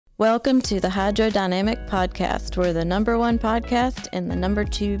Welcome to the HydroDynamic podcast. We're the number one podcast in the number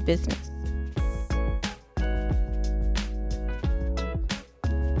two business.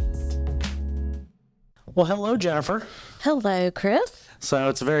 Well, hello, Jennifer. Hello, Chris. So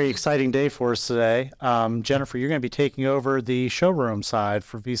it's a very exciting day for us today. Jennifer, you're going to be taking over the showroom side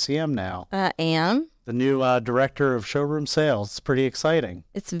for VCM now. I am. The new Director of Showroom Sales. It's pretty exciting.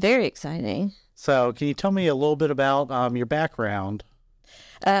 It's very exciting. So can you tell me a little bit about your background?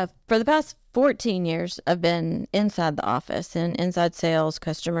 For the past 14 years, I've been inside the office in inside sales,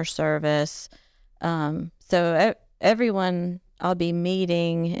 customer service. So everyone I'll be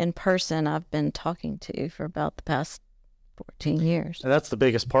meeting in person, I've been talking to for about the past 14 years. And that's the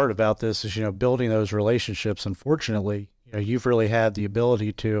biggest part about this is, building those relationships. Unfortunately, you've really had the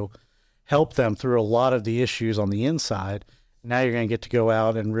ability to help them through a lot of the issues on the inside. Now you're going to get to go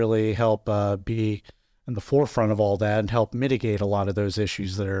out and really help be in the forefront of all that and help mitigate a lot of those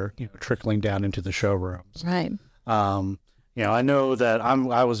issues that are trickling down into the showrooms. Right. I know that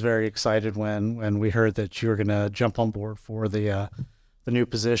I was very excited when we heard that you were going to jump on board for the new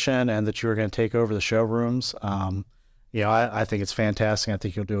position and that you were going to take over the showrooms. I think it's fantastic. I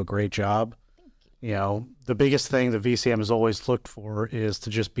think you'll do a great job. The biggest thing that VCM has always looked for is to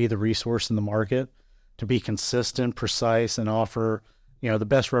just be the resource in the market, to be consistent, precise, and offer the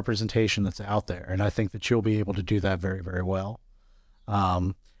best representation that's out there. And I think that you'll be able to do that very, very well.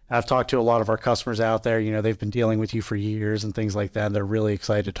 I've talked to a lot of our customers out there. They've been dealing with you for years and things like that. And they're really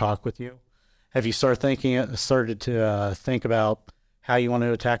excited to talk with you. Have you started to think about how you want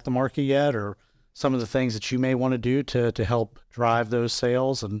to attack the market yet, or some of the things that you may want to do to help drive those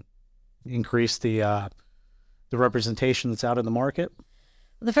sales and increase the representation that's out in the market?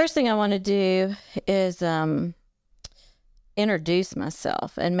 The first thing I want to do is introduce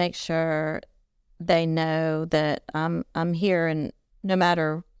myself and make sure they know that I'm here, and no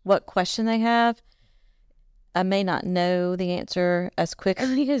matter what question they have, I may not know the answer as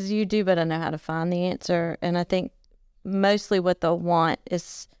quickly as you do, but I know how to find the answer. And I think mostly what they'll want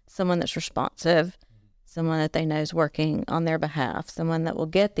is someone that's responsive, someone that they know is working on their behalf, someone that will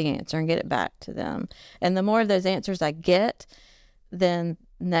get the answer and get it back to them. And the more of those answers I get, then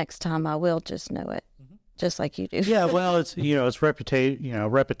next time I will just know it, just like you do. Yeah, well, it's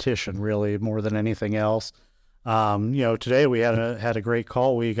repetition really more than anything else. Today we had a great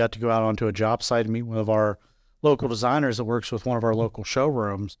call. We got to go out onto a job site and meet one of our local designers that works with one of our local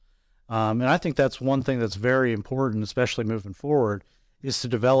showrooms. And I think that's one thing that's very important, especially moving forward, is to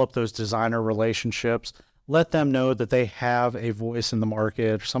develop those designer relationships. Let them know that they have a voice in the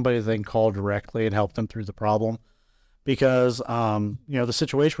market, or somebody that they can call directly and help them through the problem. Because, the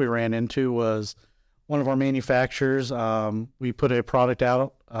situation we ran into was one of our manufacturers, we put a product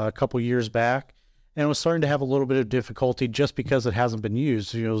out a couple years back, and it was starting to have a little bit of difficulty just because it hasn't been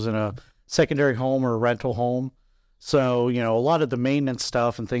used. It was in a secondary home or a rental home. So, a lot of the maintenance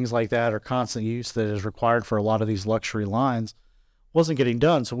stuff and things like that, or constant use that is required for a lot of these luxury lines, wasn't getting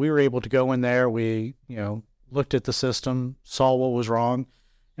done. So we were able to go in there. We, looked at the system, saw what was wrong,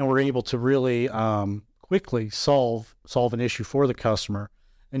 and were able to really quickly solve an issue for the customer,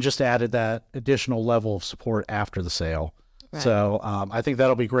 and just added that additional level of support after the sale. Right. So I think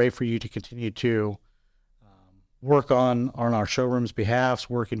that'll be great for you to continue to work on our showroom's behalf,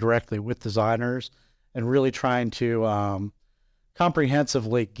 working directly with designers, and really trying to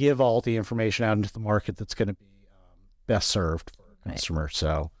comprehensively give all the information out into the market that's going to be best served for customers. Right.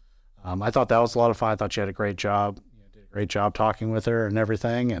 So I thought that was a lot of fun. I thought you had a great job. You did a great job talking with her and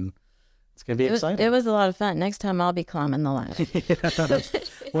everything, and it's going to be exciting. It was a lot of fun. Next time I'll be climbing the ladder.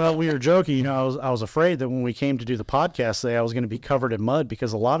 Well, we were joking. I was afraid that when we came to do the podcast today, I was going to be covered in mud,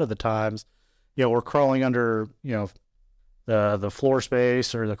 because a lot of the times, we're crawling under, the floor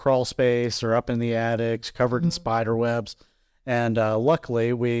space or the crawl space, or up in the attics, covered in spider webs. And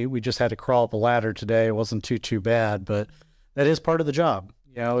luckily, we just had to crawl up a ladder today. It wasn't too bad, but that is part of the job.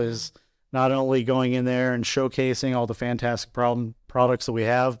 Is not only going in there and showcasing all the fantastic products that we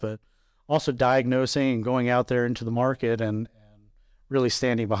have, but also diagnosing and going out there into the market and really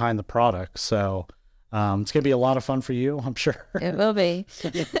standing behind the product. So it's going to be a lot of fun for you, I'm sure. It will be.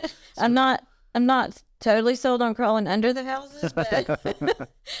 I'm not totally sold on crawling under the houses, but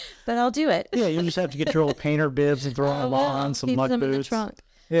I'll do it. Yeah, you just have to get your old painter bibs and throw them on, some muck boots. In the trunk.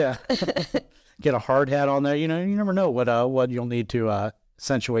 Yeah. Get a hard hat on there. You never know what you'll need to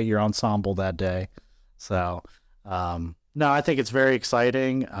accentuate your ensemble that day. So, no, I think it's very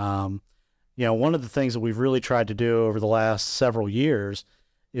exciting. One of the things that we've really tried to do over the last several years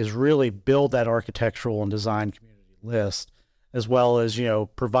is really build that architectural and design community list, as well as,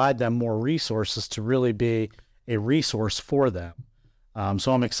 provide them more resources to really be a resource for them.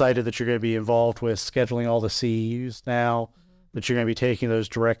 So I'm excited that you're going to be involved with scheduling all the CEUs now, that you're going to be taking those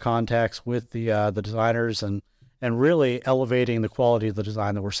direct contacts with the designers and really elevating the quality of the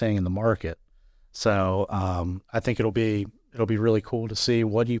design that we're seeing in the market. So I think it'll be really cool to see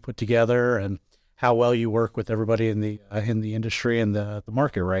what you put together and how well you work with everybody in the industry and the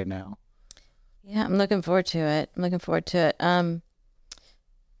market right now. Yeah, I'm looking forward to it.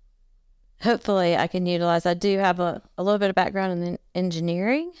 Hopefully I can utilize, I do have a little bit of background in the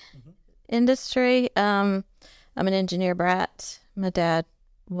engineering industry. I'm an engineer brat. My dad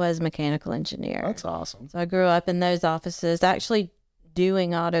was a mechanical engineer. That's awesome. So I grew up in those offices, actually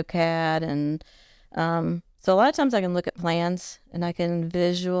doing AutoCAD. And so a lot of times I can look at plans and I can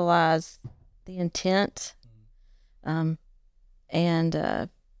visualize the intent. And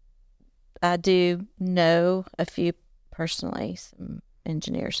I do know a few personally, some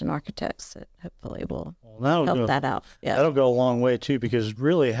engineers and architects that hopefully will help that out. Yeah. That'll go a long way too, because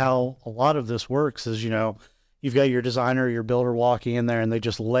really how a lot of this works is, you've got your designer, your builder walking in there and they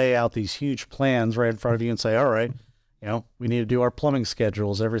just lay out these huge plans right in front of you and say, all right, we need to do our plumbing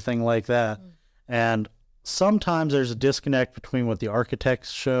schedules, everything like that. And sometimes there's a disconnect between what the architect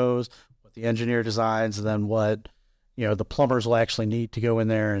shows, what the engineer designs, and then what, the plumbers will actually need to go in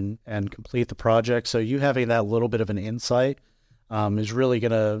there and complete the project. So you having that little bit of an insight is really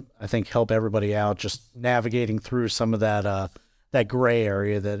going to, I think, help everybody out, just navigating through some of that gray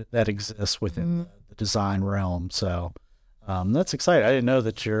area that exists within the design realm. So that's exciting. I didn't know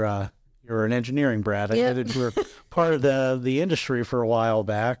that you're an engineering brat. I knew that you were part of the industry for a while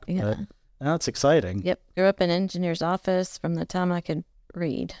back. But now it's exciting. Yep. Grew up in an engineer's office from the time I could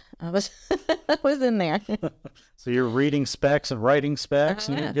read. I was in there. So you're reading specs and writing specs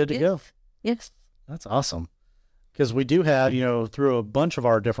and you're good to go. Yes. That's awesome. Because we do have, through a bunch of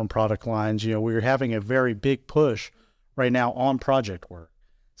our different product lines, we're having a very big push right now on project work,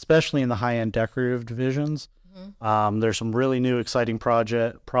 especially in the high-end decorative divisions. There's some really new exciting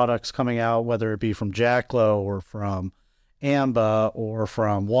products coming out, whether it be from Jacklow or from Amba or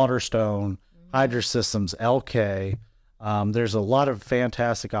from Waterstone, Hydro Systems, LK. There's a lot of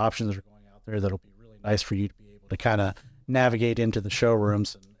fantastic options that are going out there that'll be really nice for you to be able to kind of navigate into the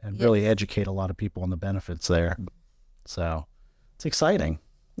showrooms and really educate a lot of people on the benefits there. So it's exciting.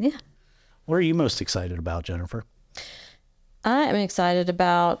 Yeah. What are you most excited about, Jennifer? I am excited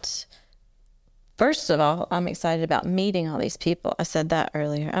about, first of all, I'm excited about meeting all these people. I said that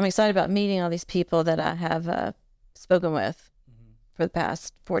earlier. I'm excited about meeting all these people that I have spoken with for the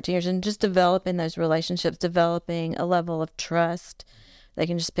past 14 years and just developing those relationships, developing a level of trust. They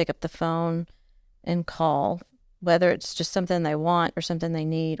can just pick up the phone and call, whether it's just something they want or something they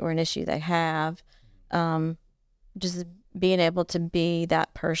need or an issue they have. Just being able to be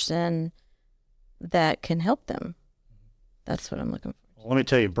that person that can help them. That's what I'm looking for. Well, let me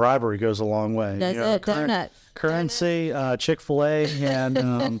tell you, bribery goes a long way. Does it? Donuts. Currency, Chick-fil-A,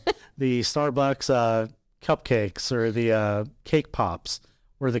 and the Starbucks cupcakes or the cake pops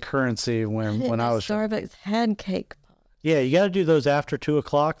were the currency when I was... Starbucks had cake pops. Yeah, you got to do those after 2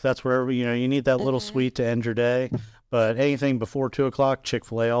 o'clock. That's where, you need that little sweet to end your day. But anything before 2 o'clock,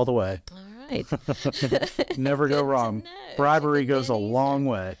 Chick-fil-A all the way. All right. Never go wrong. Bribery goes a long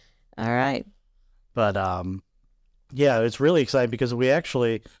way. All right. But, yeah, it's really exciting because we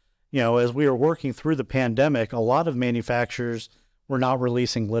actually, as we were working through the pandemic, a lot of manufacturers were not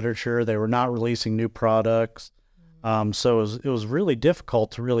releasing literature. They were not releasing new products. So it was really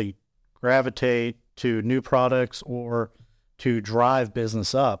difficult to really gravitate to new products or to drive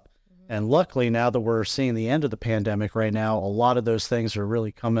business up. And luckily, now that we're seeing the end of the pandemic right now, a lot of those things are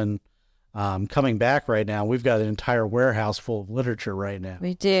really coming back right now. We've got an entire warehouse full of literature right now.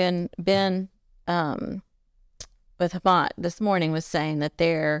 We do. And Ben, with Hamont this morning was saying that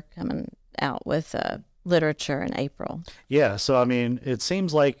they're coming out with literature in April. Yeah. So, it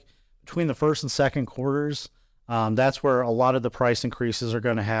seems like between the first and second quarters, that's where a lot of the price increases are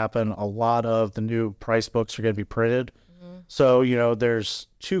going to happen. A lot of the new price books are going to be printed. So, there's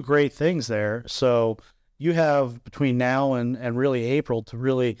two great things there. So you have between now and really April to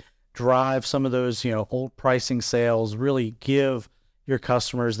really drive some of those, old pricing sales, really give your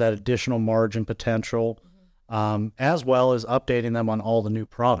customers that additional margin potential, as well as updating them on all the new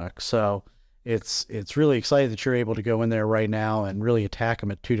products. So it's really exciting that you're able to go in there right now and really attack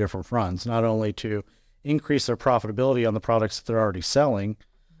them at two different fronts, not only to increase their profitability on the products that they're already selling,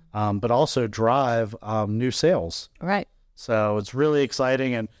 but also drive new sales. Right. So it's really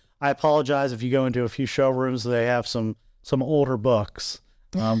exciting. And I apologize if you go into a few showrooms, they have some older books.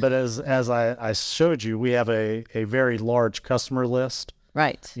 But as I showed you, we have a very large customer list.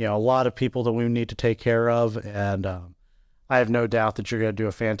 Right. A lot of people that we need to take care of. And I have no doubt that you're going to do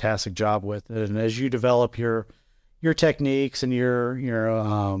a fantastic job with it. And as you develop your techniques and your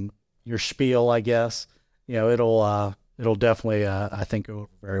spiel, I guess, it'll definitely, I think, go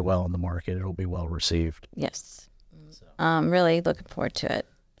very well in the market. It'll be well received. Yes. So. I'm really looking forward to it.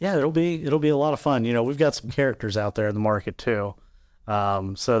 Yeah, it'll be a lot of fun. We've got some characters out there in the market too.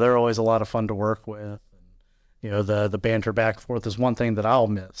 So they're always a lot of fun to work with. The banter back and forth is one thing that I'll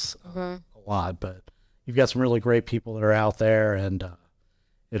miss a lot, but you've got some really great people that are out there, and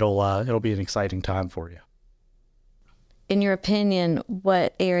it'll be an exciting time for you. In your opinion,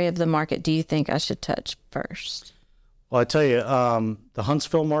 what area of the market do you think I should touch first? Well, I tell you, the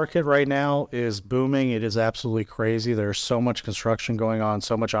Huntsville market right now is booming. It is absolutely crazy. There's so much construction going on,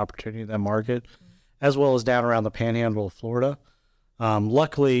 so much opportunity in that market, as well as down around the panhandle of Florida.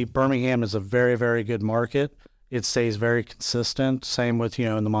 Luckily, Birmingham is a very, very good market. It stays very consistent. Same with,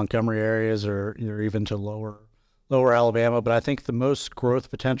 in the Montgomery areas or even to lower Alabama. But I think the most growth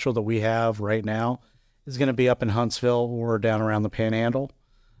potential that we have right now is going to be up in Huntsville or down around the panhandle.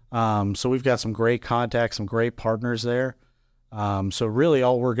 So we've got some great contacts, some great partners there. So really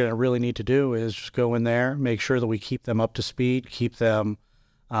all we're going to really need to do is just go in there, make sure that we keep them up to speed, keep them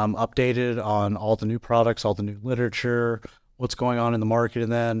updated on all the new products, all the new literature, what's going on in the market,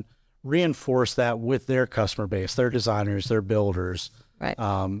 and then reinforce that with their customer base, their designers, their builders. Right.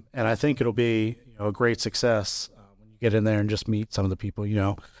 And I think it'll be a great success when you get in there and just meet some of the people.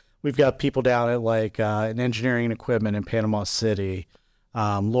 We've got people down at like in engineering and equipment in Panama City,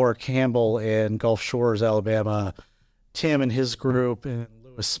 Laura Campbell in Gulf Shores, Alabama, Tim and his group, and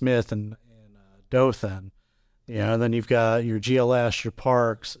Lewis Smith and Dothan. And then you've got your GLS, your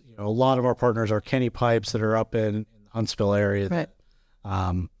Parks. A lot of our partners are Kenny Pipes that are up in the Huntsville area. Right.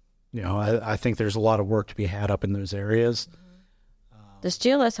 I think there's a lot of work to be had up in those areas. Does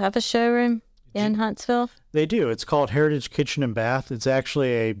GLS have a showroom in Huntsville? They do. It's called Heritage Kitchen and Bath. It's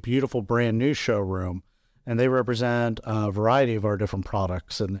actually a beautiful brand new showroom, and they represent a variety of our different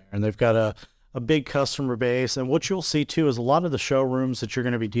products in there. And they've got a big customer base. And what you'll see too is a lot of the showrooms that you're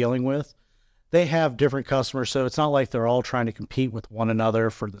going to be dealing with, they have different customers. So it's not like they're all trying to compete with one another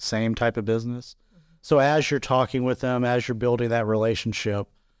for the same type of business. So as you're talking with them, as you're building that relationship,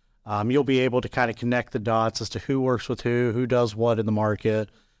 you'll be able to kind of connect the dots as to who works with who does what in the market.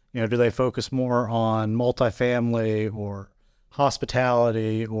 Do they focus more on multifamily or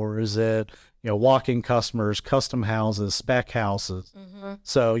hospitality, or is it, walk-in customers, custom houses, spec houses? Mm-hmm.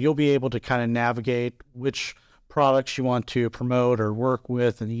 So you'll be able to kind of navigate which products you want to promote or work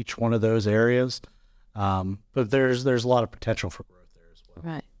with in each one of those areas. But there's a lot of potential for growth there as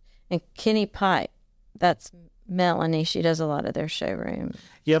well. Right. And Kenny Pipe, that's Melanie. She does a lot of their showroom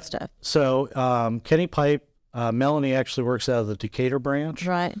stuff. So Kenny Pipe, Melanie actually works out of the Decatur branch.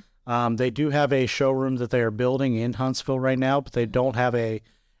 Right. They do have a showroom that they are building in Huntsville right now, but they don't have a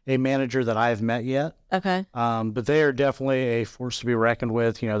manager that I've met yet. Okay. But they are definitely a force to be reckoned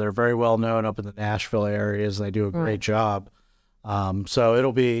with. They're very well known up in the Nashville areas. They do a great job. So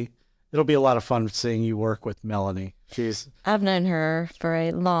it'll be a lot of fun seeing you work with Melanie. I've known her for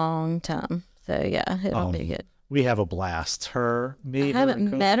a long time. So yeah, it'll be good. We have a blast. I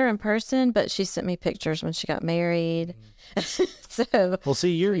haven't met her in person, but she sent me pictures when she got married. So well,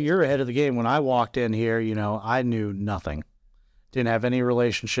 see, you're ahead of the game. When I walked in here, I knew nothing, didn't have any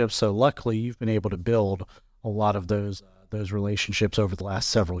relationships. So luckily, you've been able to build a lot of those relationships over the last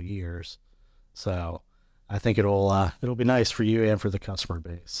several years. So I think it'll be nice for you and for the customer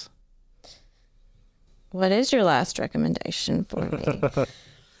base. What is your last recommendation for me?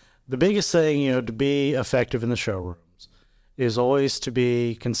 The biggest thing, to be effective in the showrooms is always to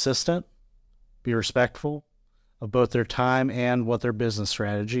be consistent, be respectful of both their time and what their business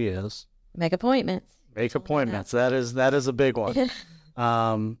strategy is. Make appointments. That is a big one.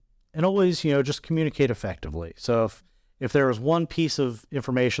 And always, just communicate effectively. So if there was one piece of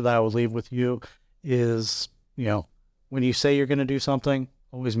information that I would leave with you is, when you say you're going to do something,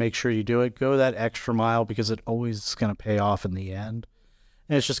 always make sure you do it. Go that extra mile, because it always is going to pay off in the end.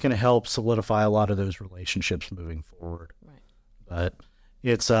 And it's just going to help solidify a lot of those relationships moving forward. Right. But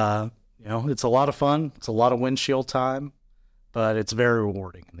it's it's a lot of fun. It's a lot of windshield time, but it's very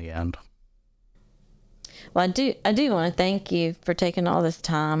rewarding in the end. Well, I do want to thank you for taking all this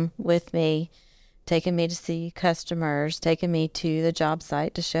time with me, taking me to see customers, taking me to the job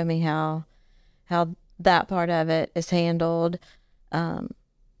site to show me how that part of it is handled.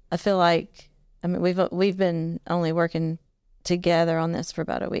 I feel like, we've been only working together on this for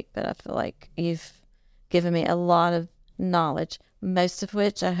about a week, but I feel like you've given me a lot of knowledge, most of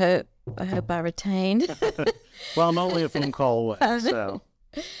which I hope I retained. Well, I'm only a phone call away, so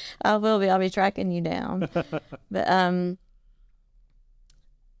I will be. I'll be tracking you down. But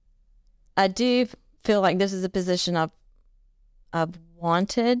I do feel like this is a position I've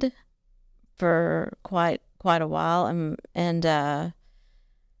wanted for quite a while, and I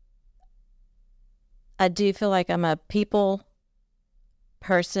do feel like I'm a people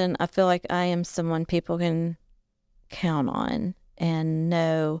person. I feel like I am someone people can count on and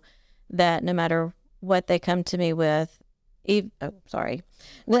know that no matter what they come to me with, that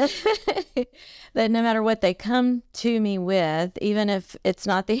no matter what they come to me with, even if it's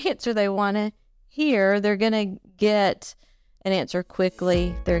not the answer they want to hear, they're going to get an answer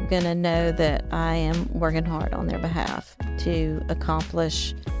quickly. They're going to know that I am working hard on their behalf to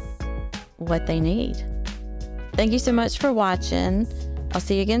accomplish what they need. Thank you so much for watching. I'll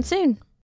see you again soon.